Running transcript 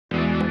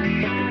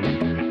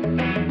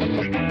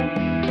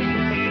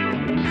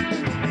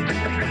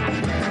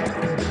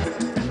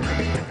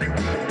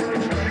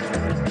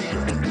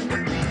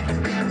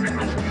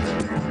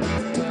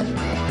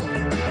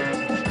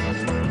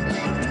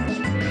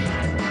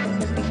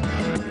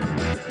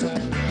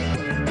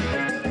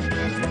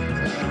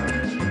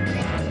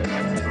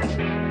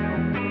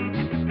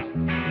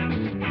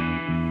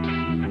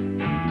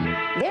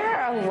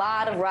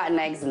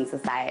eggs in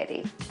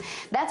society.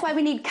 That's why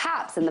we need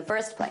cops in the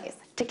first place,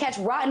 to catch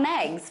rotten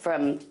eggs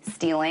from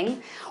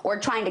stealing or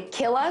trying to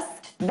kill us,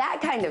 that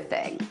kind of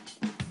thing.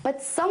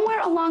 But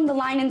somewhere along the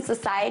line in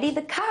society,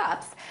 the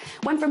cops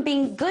went from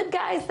being good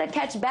guys that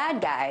catch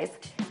bad guys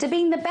to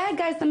being the bad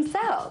guys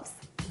themselves.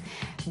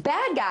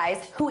 Bad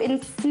guys who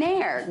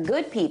ensnare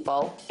good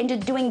people into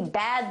doing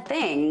bad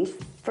things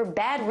for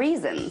bad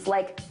reasons,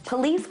 like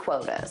police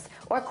quotas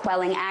or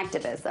quelling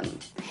activism,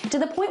 to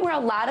the point where a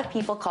lot of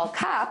people call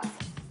cops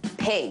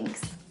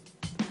pigs.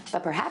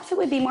 But perhaps it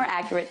would be more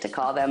accurate to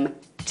call them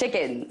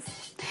chickens.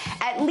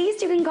 At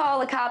least you can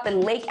call a cop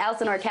in Lake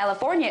Elsinore,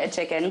 California a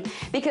chicken,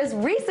 because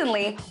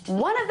recently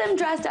one of them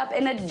dressed up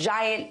in a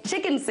giant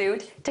chicken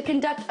suit to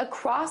conduct a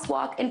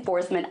crosswalk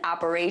enforcement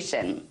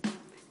operation.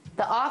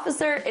 The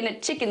officer in a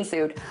chicken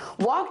suit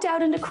walked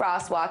out into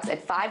crosswalks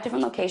at 5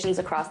 different locations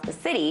across the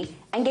city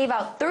and gave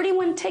out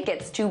 31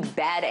 tickets to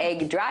bad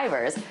egg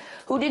drivers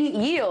who didn't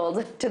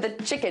yield to the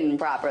chicken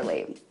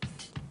properly.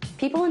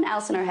 People in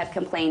Elsinore have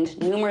complained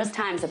numerous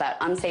times about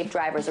unsafe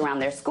drivers around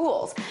their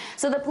schools,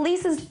 so the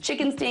police's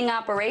chicken sting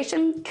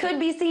operation could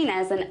be seen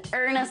as an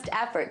earnest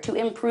effort to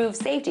improve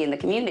safety in the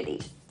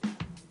community.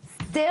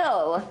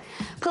 Still,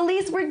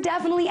 police were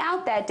definitely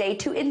out that day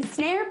to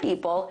ensnare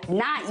people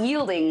not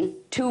yielding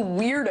to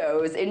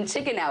weirdos in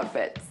chicken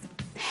outfits.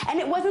 And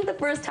it wasn't the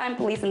first time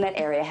police in that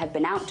area have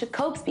been out to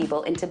coax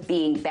people into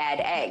being bad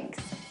eggs.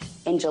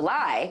 In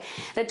July,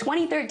 the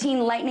 2013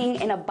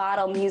 Lightning in a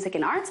Bottle Music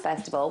and Arts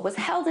Festival was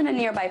held in a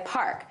nearby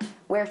park,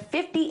 where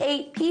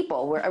 58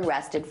 people were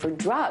arrested for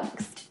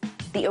drugs.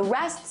 The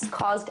arrests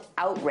caused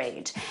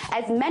outrage,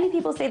 as many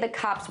people say the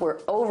cops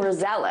were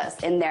overzealous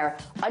in their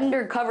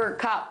undercover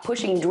cop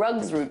pushing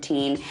drugs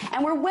routine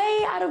and were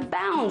way out of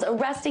bounds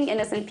arresting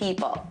innocent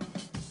people.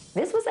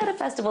 This was at a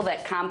festival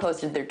that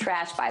composted their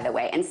trash, by the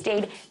way, and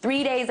stayed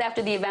 3 days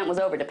after the event was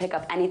over to pick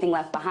up anything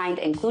left behind,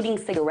 including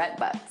cigarette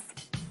butts.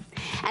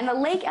 And the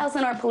Lake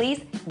Elsinore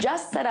police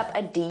just set up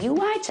a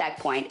DUI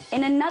checkpoint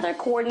in another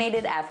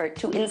coordinated effort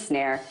to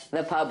ensnare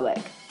the public.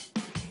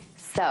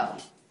 So,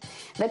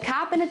 the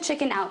cop in a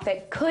chicken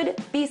outfit could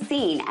be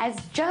seen as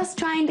just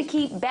trying to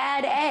keep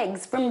bad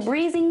eggs from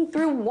breezing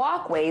through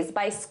walkways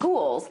by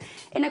schools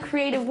in a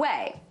creative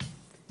way.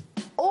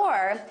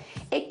 Or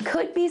it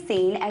could be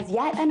seen as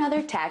yet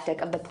another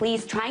tactic of the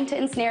police trying to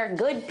ensnare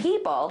good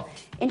people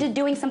into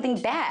doing something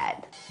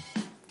bad.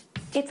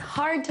 It's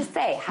hard to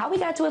say how we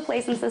got to a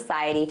place in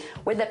society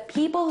where the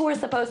people who are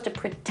supposed to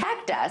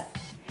protect us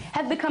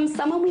have become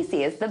someone we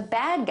see as the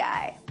bad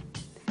guy.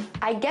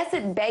 I guess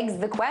it begs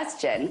the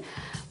question,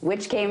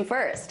 which came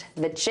first,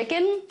 the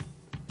chicken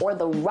or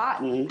the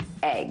rotten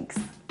eggs?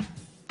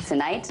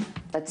 Tonight,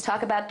 let's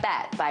talk about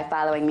that by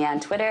following me on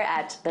Twitter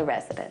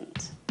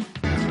 @TheResident.